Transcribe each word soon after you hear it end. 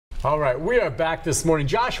All right, we are back this morning.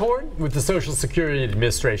 Josh Horn with the Social Security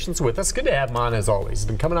Administration is with us. Good to have him on as always. He's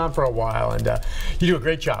been coming on for a while, and you do a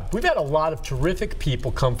great job. We've had a lot of terrific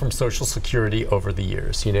people come from Social Security over the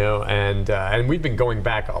years, you know, and we've been going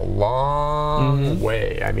back a long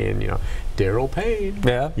way. I mean, you know, Daryl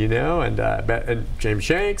Payne, you know, and James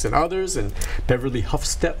Shanks and others, and Beverly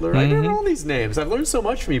Huffstetler. I remember all these names. I've learned so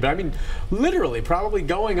much from you, but I mean, literally, probably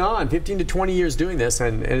going on 15 to 20 years doing this,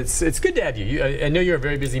 and it's good to have you. I know you're a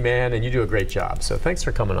very busy man, and you do a great job, so thanks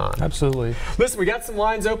for coming on. Absolutely. Listen, we got some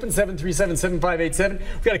lines open, 737-7587.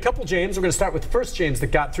 We've got a couple James. We're going to start with the first James that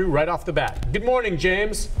got through right off the bat. Good morning,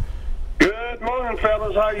 James. Good morning,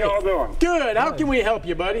 fellas. How y'all doing? Good. How can we help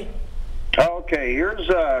you, buddy? Okay, here's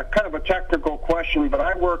kind of a technical question, but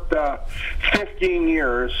I worked 15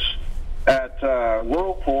 years at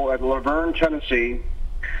Whirlpool at Laverne, Tennessee,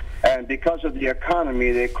 and because of the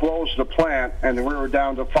economy, they closed the plant, and we were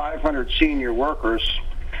down to 500 senior workers,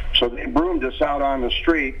 so they broomed us out on the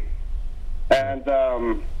street, and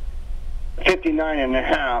 59 and a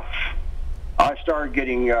half, I started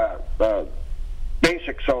getting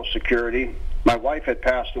basic Social Security. My wife had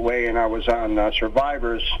passed away, and I was on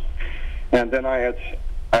survivors. And then I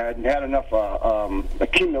hadn't had enough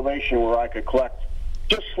accumulation where I could collect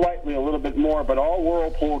just slightly a little bit more. But all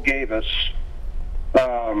Whirlpool gave us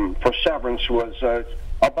for severance was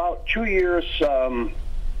about 2 years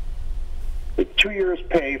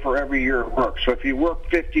pay for every year of work. So if you work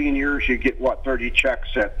 15 years, you get what, 30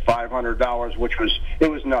 checks at $500, which was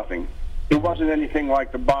nothing. It wasn't anything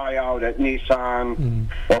like the buyout at Nissan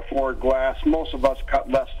or Ford Glass. Most of us cut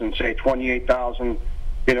less than say $28,000.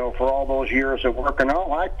 You know, for all those years of work, and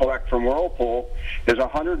all I collect from Whirlpool is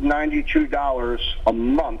 $192 a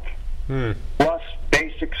month, plus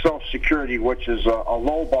basic Social Security, which is a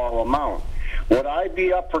lowball amount. Would I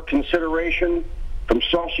be up for consideration from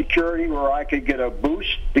Social Security where I could get a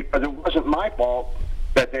boost? Because it wasn't my fault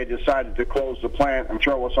that they decided to close the plant and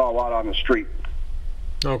throw us all out on the street.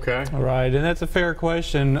 Okay. All right, and that's a fair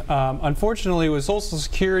question. Unfortunately, with Social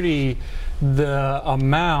Security, the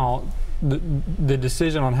amount, the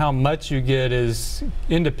decision on how much you get is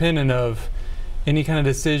independent of any kind of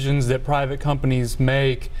decisions that private companies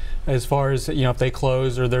make as far as, you know, if they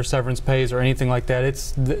close or their severance pays or anything like that.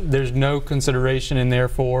 There's no consideration in there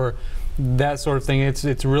for that sort of thing.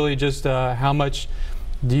 It's really just how much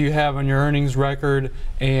do you have on your earnings record,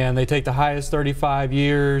 and they take the highest 35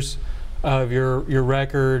 years of your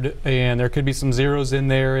record, and there could be some zeros in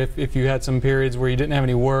there if you had some periods where you didn't have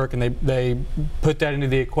any work, and they put that into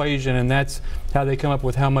the equation, and that's how they come up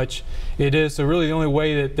with how much it is. So really the only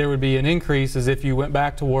way that there would be an increase is if you went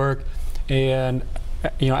back to work and,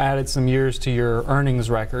 you know, added some years to your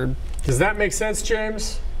earnings record. Does that make sense,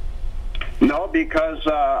 James? No, because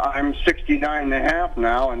I'm 69 and a half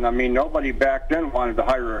now, and I mean, nobody back then wanted to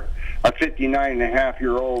hire a 59 and a half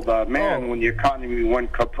year old man when the economy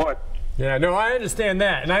went kaput. Yeah, no, I understand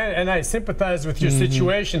that, and I sympathize with your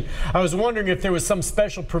situation. I was wondering if there was some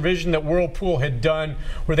special provision that Whirlpool had done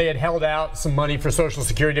where they had held out some money for Social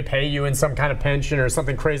Security to pay you in some kind of pension or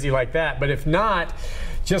something crazy like that. But if not,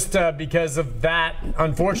 just because of that,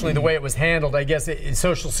 unfortunately, the way it was handled, I guess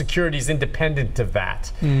Social Security is independent of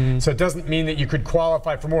that. So it doesn't mean that you could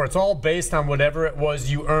qualify for more. It's all based on whatever it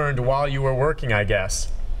was you earned while you were working, I guess.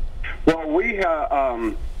 Well,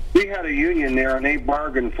 we had a union there, and they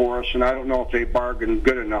bargained for us, and I don't know if they bargained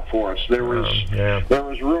good enough for us. There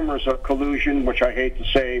was rumors of collusion, which I hate to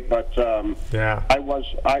say, but I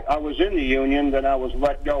was in the union, then I was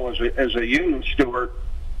let go as a union steward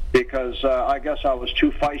because I guess I was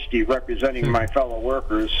too feisty representing my fellow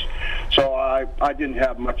workers. So I didn't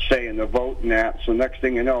have much say in the vote and that. So next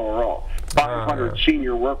thing you know, we're all 500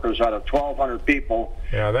 senior workers out of 1,200 people.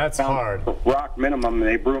 Yeah, that's hard. Rock minimum, and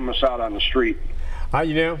they broom us out on the street.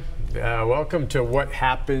 You know, welcome to what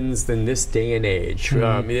happens in this day and age.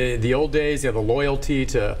 The old days, the loyalty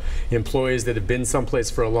to employees that have been someplace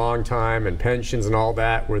for a long time and pensions and all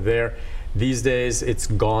that were there. These days, it's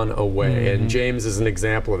gone away, and James is an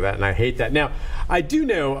example of that, and I hate that. Now, I do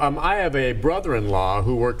know, I have a brother-in-law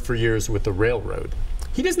who worked for years with the railroad.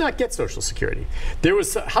 He does not get Social Security.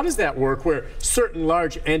 How does that work where certain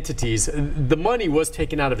large entities, the money was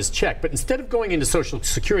taken out of his check, but instead of going into Social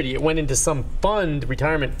Security, it went into some fund,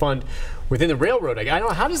 retirement fund, within the railroad. I don't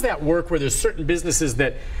know, how does that work where there's certain businesses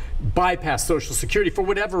that bypass Social Security for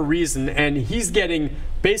whatever reason, and he's getting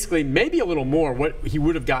basically maybe a little more what he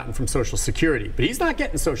would have gotten from Social Security, but he's not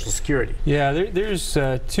getting Social Security. Yeah, there's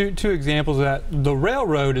two examples of that. The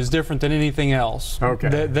railroad is different than anything else.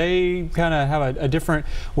 Okay. They kind of have a different,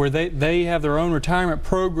 where they have their own retirement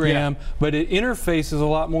program, but it interfaces a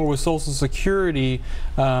lot more with Social Security,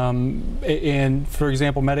 and for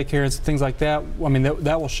example, Medicare and things like that. I mean,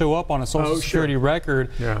 that will show up on a Social Security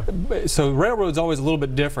record. Yeah. So railroad's always a little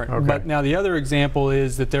bit different. Okay. But now the other example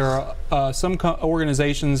is that there are some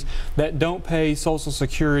organizations that don't pay Social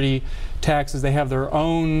Security taxes. They have their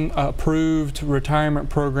own approved retirement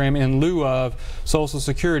program in lieu of Social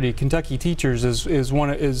Security. Kentucky Teachers is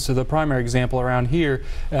the primary example around here.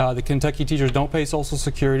 The Kentucky Teachers don't pay Social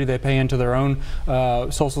Security. They pay into their own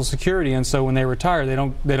Social Security, and so when they retire, they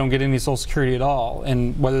don't get any Social Security at all.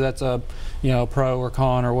 And whether that's a pro or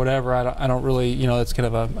con or whatever, I don't really, that's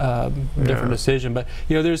kind of a different decision. But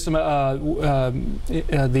there's some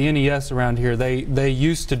the NES around here. They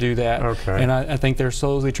used to do that, and I think they're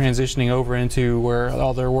slowly transitioning over into where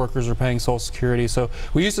all their workers are paying Social Security. So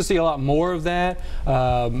we used to see a lot more of that,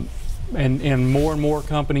 and more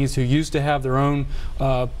companies who used to have their own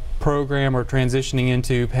program are transitioning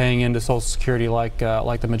into paying into Social Security like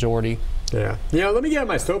the majority. Yeah. Let me get on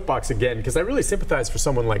my soapbox again, because I really sympathize for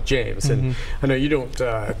someone like James. And I know you don't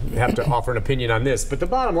have to offer an opinion on this, but the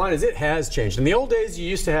bottom line is it has changed. In the old days, you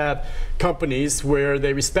used to have companies where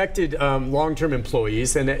they respected long-term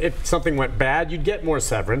employees, and if something went bad, you'd get more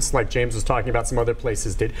severance, like James was talking about some other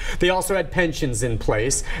places did. They also had pensions in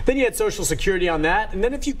place. Then you had Social Security on that, and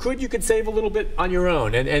then if you could save a little bit on your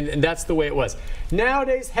own, and that's the way it was.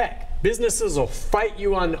 Nowadays, heck, businesses will fight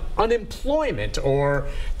you on unemployment or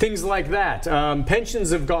things like that.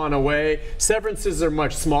 Pensions have gone away. Severances are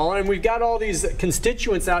much smaller. And we've got all these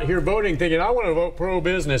constituents out here voting, thinking, I want to vote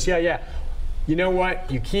pro-business. Yeah. You know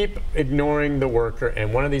what? You keep ignoring the worker,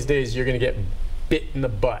 and one of these days you're going to get bit in the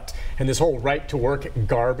butt. And this whole right to work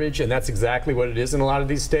garbage, and that's exactly what it is in a lot of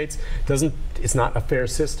these states, it's not a fair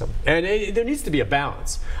system. And there needs to be a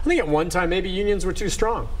balance. I think at one time maybe unions were too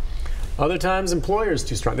strong. Other times, employers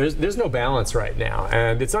too strong. There's no balance right now,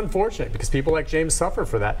 and it's unfortunate because people like James suffer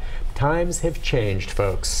for that. Times have changed,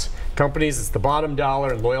 folks. Companies, it's the bottom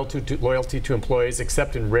dollar, and loyalty to employees,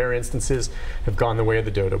 except in rare instances, have gone the way of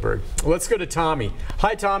the dodo bird. Let's go to Tommy.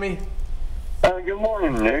 Hi, Tommy. Good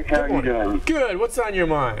morning, Nick. How are you doing? Good. What's on your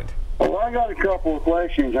mind? Well, I got a couple of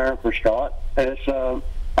questions here for Scott. It's I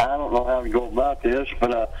don't know how to go about this,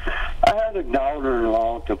 but I had a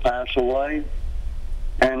daughter-in-law to pass away.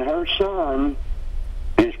 And her son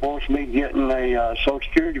is supposed to be getting a Social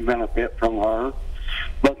Security benefit from her,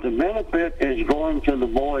 but the benefit is going to the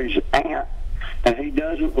boy's aunt, and he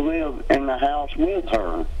doesn't live in the house with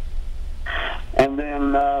her. And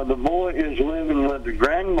then the boy is living with the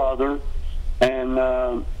grandmother, and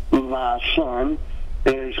my son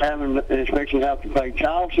is fixing to have to pay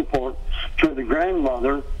child support to the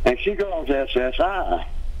grandmother, and she goes SSI.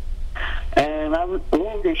 And I'm a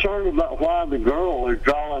little concerned about why the girl is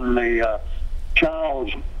drawing the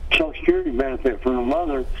child's Social Security benefit from the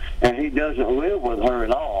mother, and he doesn't live with her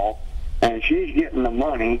at all, and she's getting the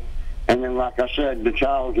money, and then, like I said, the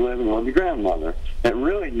child's living with the grandmother. It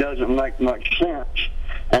really doesn't make much sense,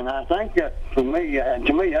 and I think that, to me,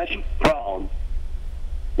 that's fraud.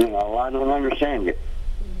 I don't understand it.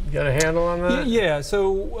 You got a handle on that? Yeah,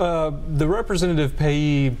 so the representative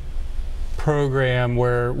payee program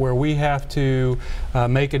where we have to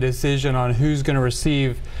make a decision on who's going to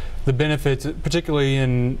receive the benefits, particularly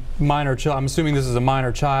in minor child. I'm assuming this is a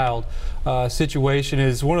minor child situation,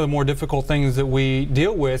 is one of the more difficult things that we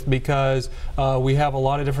deal with because we have a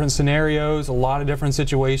lot of different scenarios, a lot of different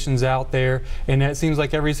situations out there, and it seems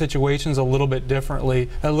like every situation is a little bit different.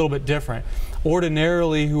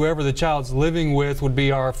 Ordinarily, whoever the child's living with would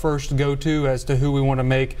be our first go-to as to who we want to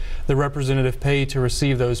make the representative pay to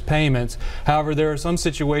receive those payments. However, there are some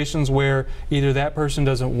situations where either that person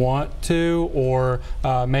doesn't want to, or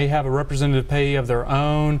may have a representative pay of their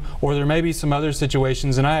own, or there may be some other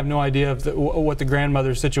situations, and I have no idea of what the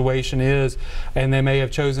grandmother's situation is, and they may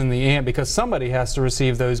have chosen the aunt because somebody has to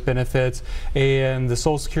receive those benefits, and the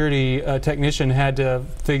Social Security technician had to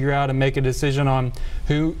figure out and make a decision on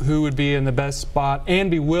who would be in the best spot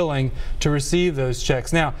and be willing to receive those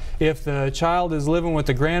checks. Now, if the child is living with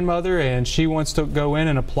the grandmother and she wants to go in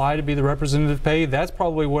and apply to be the representative payee, that's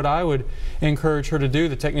probably what I would encourage her to do.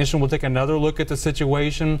 The technician will take another look at the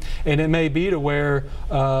situation, and it may be to where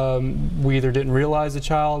we either didn't realize the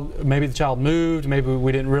child, maybe the child moved, maybe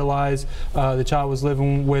we didn't realize the child was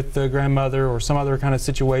living with the grandmother or some other kind of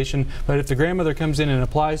situation. But if the grandmother comes in and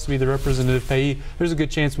applies to be the representative payee, there's a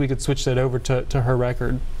good chance we could switch that over to her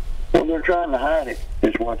record. Well, they're trying to hide it,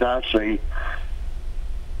 is what I see.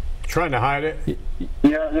 Trying to hide it?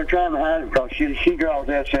 Yeah, they're trying to hide it because she draws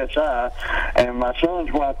SSI, and my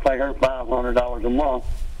son's wife pay her $500 a month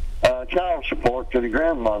child support to the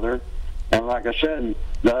grandmother. And like I said,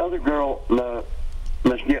 the other girl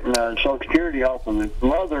that's getting Social Security off of the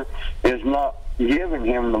mother is not giving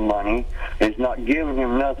him the money, is not giving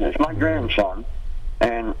him nothing. It's my grandson,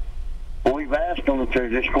 and we've asked them to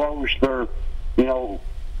disclose their,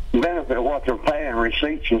 benefit of what they're paying,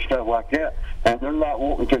 receipts and stuff like that, and they're not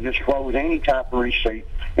wanting to disclose any type of receipt,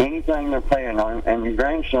 anything they're paying on him. And the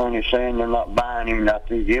grandson is saying they're not buying him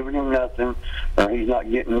nothing, giving him nothing, or he's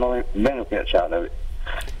not getting no benefits out of it.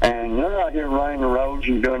 And they're out here running the roads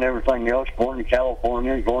and doing everything else, going to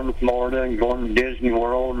California, going to Florida, and going to Disney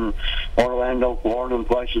World and Orlando, Florida, and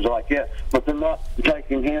places like that. But they're not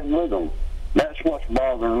taking him with them. That's what's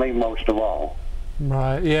bothering me most of all.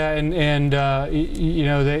 Right. Yeah. And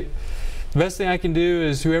the best thing I can do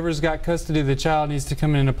is whoever's got custody of the child needs to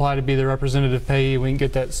come in and apply to be the representative payee. We can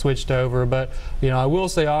get that switched over. But I will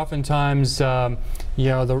say, oftentimes, the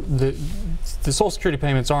Social Security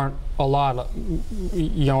payments aren't a lot,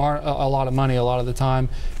 aren't a lot of money a lot of the time.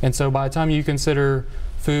 And so by the time you consider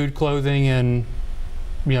food, clothing, and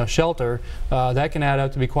shelter, that can add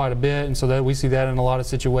up to be quite a bit, and so that we see that in a lot of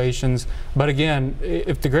situations. But again,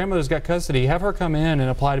 if the grandmother's got custody, have her come in and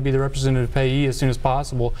apply to be the representative payee as soon as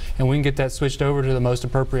possible, and we can get that switched over to the most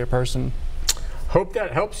appropriate person. Hope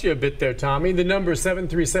that helps you a bit there, Tommy. The number is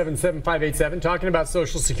 737-7587. Talking about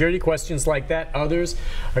Social Security, questions like that, others.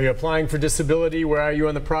 Are you applying for disability? Where are you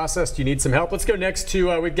in the process? Do you need some help? Let's go next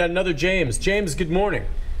to, we've got another James. James, good morning.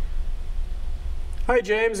 Hi,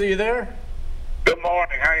 James, are you there? Good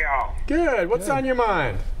morning. How y'all? Good. What's on your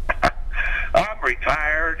mind? I'm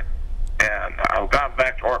retired, and I've gone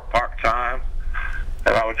back to work part-time,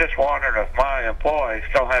 and I was just wondering if my employee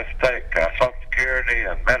still has to take Social Security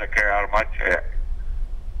and Medicare out of my check.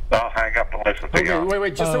 So I'll hang up and listen to you.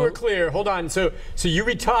 Wait, just so we're clear. Hold on. So you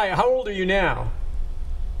retire. How old are you now?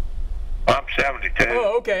 I'm 72.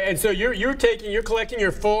 Oh, okay. And so you're collecting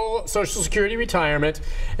your full Social Security retirement,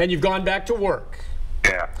 and you've gone back to work.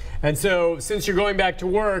 Yeah. And so, since you're going back to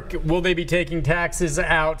work, will they be taking taxes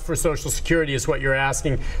out for Social Security is what you're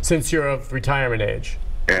asking, since you're of retirement age?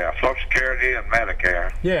 Yeah, Social Security and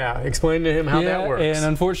Medicare. Yeah, explain to him how that works. And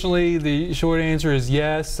unfortunately, the short answer is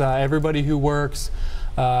yes. Everybody who works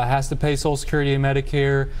has to pay Social Security and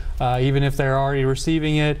Medicare, even if they're already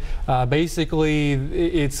receiving it. Basically,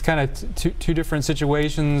 it's kind of two different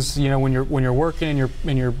situations. When you're working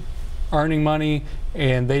and you're earning money,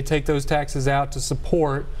 and they take those taxes out to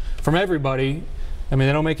support from everybody. I mean,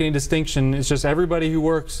 they don't make any distinction. It's just everybody who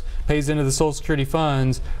works pays into the Social Security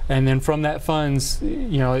funds, and then from that funds,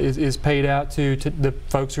 is paid out to the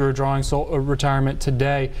folks who are drawing retirement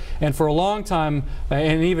today. And for a long time,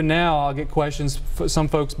 and even now, I'll get questions. Some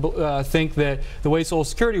folks think that the way Social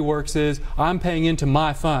Security works is I'm paying into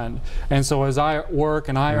my fund, and so as I work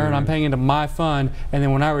and I earn, I'm paying into my fund, and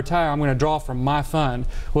then when I retire, I'm going to draw from my fund.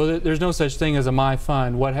 Well, there's no such thing as a my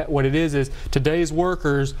fund. What it is today's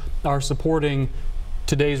workers are supporting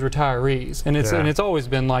today's retirees, and it's always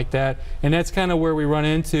been like that, and that's kind of where we run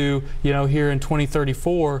into here in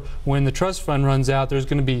 2034 when the trust fund runs out. There's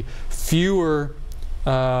going to be fewer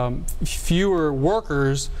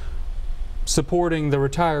workers supporting the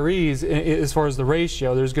retirees as far as the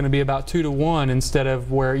ratio. There's going to be about 2 to 1 instead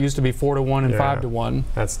of where it used to be 4 to 1 and 5 to 1.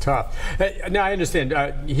 That's tough. Now I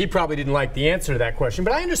understand he probably didn't like the answer to that question,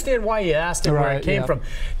 but I understand why he asked and where it came from.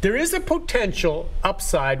 There is a potential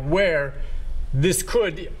upside where this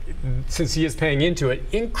could, since he is paying into it,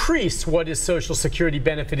 increase what his Social Security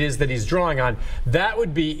benefit is that he's drawing on. That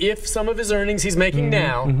would be if some of his earnings he's making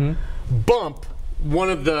now bump one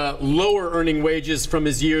of the lower earning wages from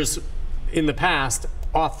his years in the past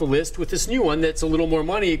off the list with this new one that's a little more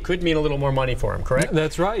money. It could mean a little more money for him, correct?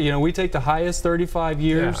 That's right. We take the highest 35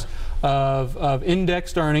 years of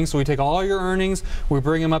indexed earnings. So we take all your earnings, we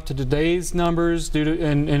bring them up to today's numbers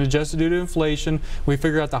and adjusted due to inflation. We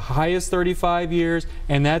figure out the highest 35 years,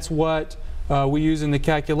 and that's what we use in the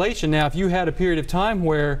calculation. Now, if you had a period of time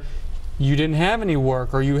where you didn't have any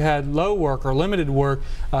work, or you had low work or limited work.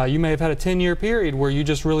 You may have had a 10-year period where you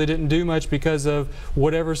just really didn't do much because of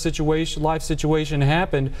whatever life situation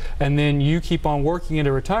happened, and then you keep on working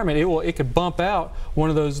into retirement. It could bump out one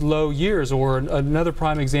of those low years. Or another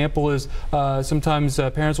prime example is sometimes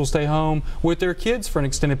parents will stay home with their kids for an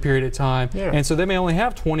extended period of time, and so they may only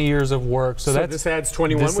have 20 years of work. So this adds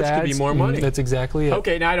 21, which could be more money. That's exactly it.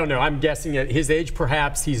 Okay, now I don't know. I'm guessing at his age,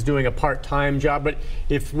 perhaps he's doing a part-time job. But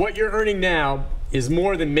if what you're earning now is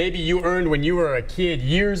more than maybe you earned when you were a kid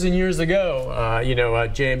years and years ago,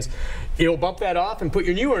 James, it'll bump that off and put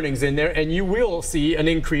your new earnings in there, and you will see an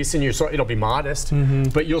increase in your, it'll be modest,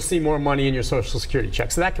 but you'll see more money in your Social Security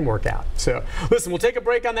check. So that can work out. So listen, we'll take a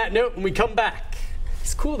break on that note when we come back.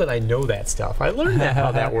 It's cool that I know that stuff. I learned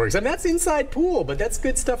how that works. And that's inside pool, but that's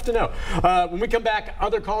good stuff to know. When we come back,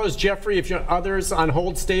 other callers, Jeffrey, if you're others on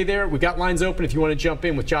hold, stay there. We've got lines open if you want to jump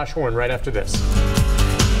in with Josh Horn right after this.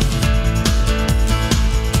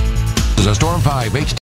 This is a Storm 5 HD.